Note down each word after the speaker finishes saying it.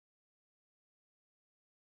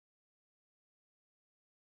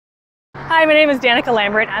Hi, my name is Danica.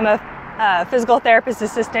 I'm a physical therapist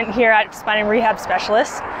assistant here at Spine Rehab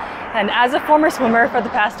Specialists. And as a former swimmer for the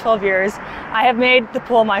past 12 years, I have made the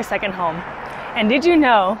pool my second home. And did you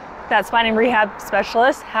know that Spine Rehab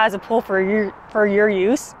Specialists has a pool for your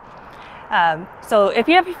use? So if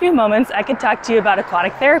you have a few moments, I could talk to you about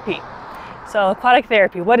aquatic therapy. So aquatic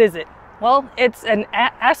therapy, what is it? Well, it's an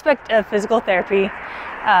aspect of physical therapy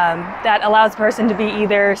that allows a person to be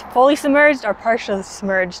either fully submerged or partially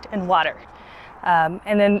submerged in water.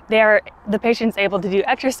 And then the patient's able to do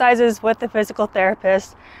exercises with the physical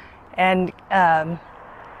therapist, and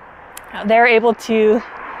they're able to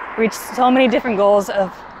reach so many different goals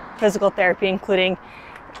of physical therapy, including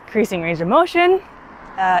increasing range of motion,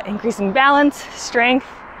 increasing balance, strength,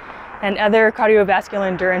 and other cardiovascular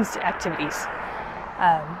endurance activities.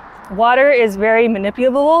 Water is very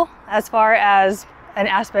manipulable as far as an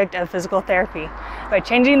aspect of physical therapy. By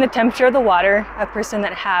changing the temperature of the water, a person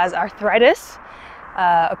that has arthritis,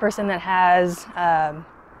 a person that has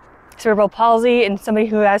cerebral palsy, and somebody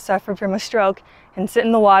who has suffered from a stroke can sit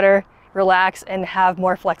in the water, relax, and have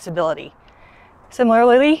more flexibility.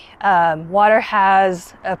 Similarly, water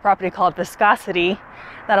has a property called viscosity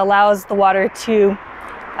that allows the water to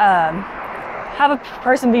have a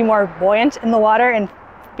person be more buoyant in the water and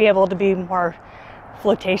be able to be more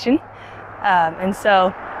flotation. And so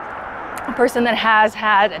a person that has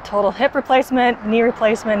had a total hip replacement, knee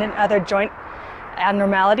replacement, and other joint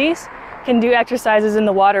abnormalities can do exercises in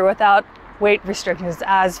the water without weight restrictions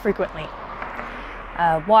as frequently.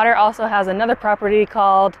 Water also has another property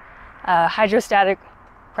called hydrostatic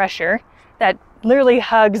pressure that literally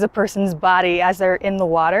hugs a person's body as they're in the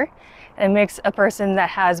water, and makes a person that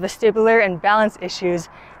has vestibular and balance issues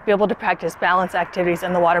be able to practice balance activities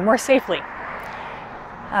in the water more safely.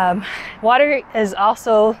 Water is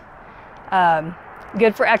also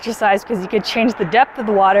good for exercise because you could change the depth of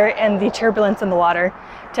the water and the turbulence in the water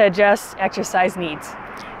to adjust exercise needs.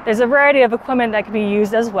 There's a variety of equipment that can be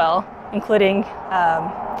used as well, including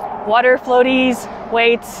water floaties,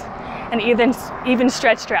 weights, and even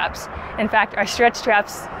stretch straps. In fact, our stretch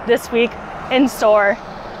straps this week in store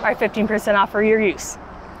are 15% off for your use.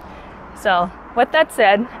 So with that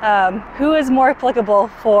said, who is more applicable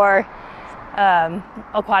for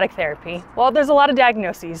aquatic therapy? Well, there's a lot of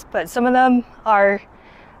diagnoses, but some of them are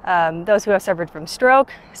those who have suffered from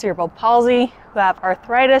stroke, cerebral palsy, who have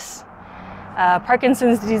arthritis,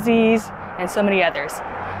 Parkinson's disease, and so many others.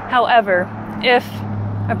 However, if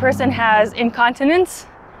a person has incontinence,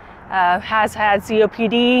 has had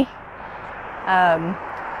COPD,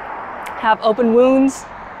 have open wounds,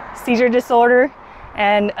 seizure disorder,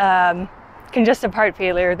 and congestive heart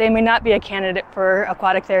failure, they may not be a candidate for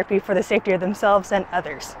aquatic therapy for the safety of themselves and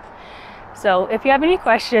others. So if you have any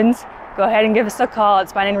questions, go ahead and give us a call at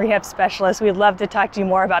Spine Rehab Specialists. We'd love to talk to you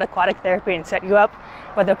more about aquatic therapy and set you up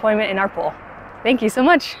with an appointment in our pool. Thank you so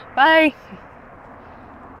much. Bye.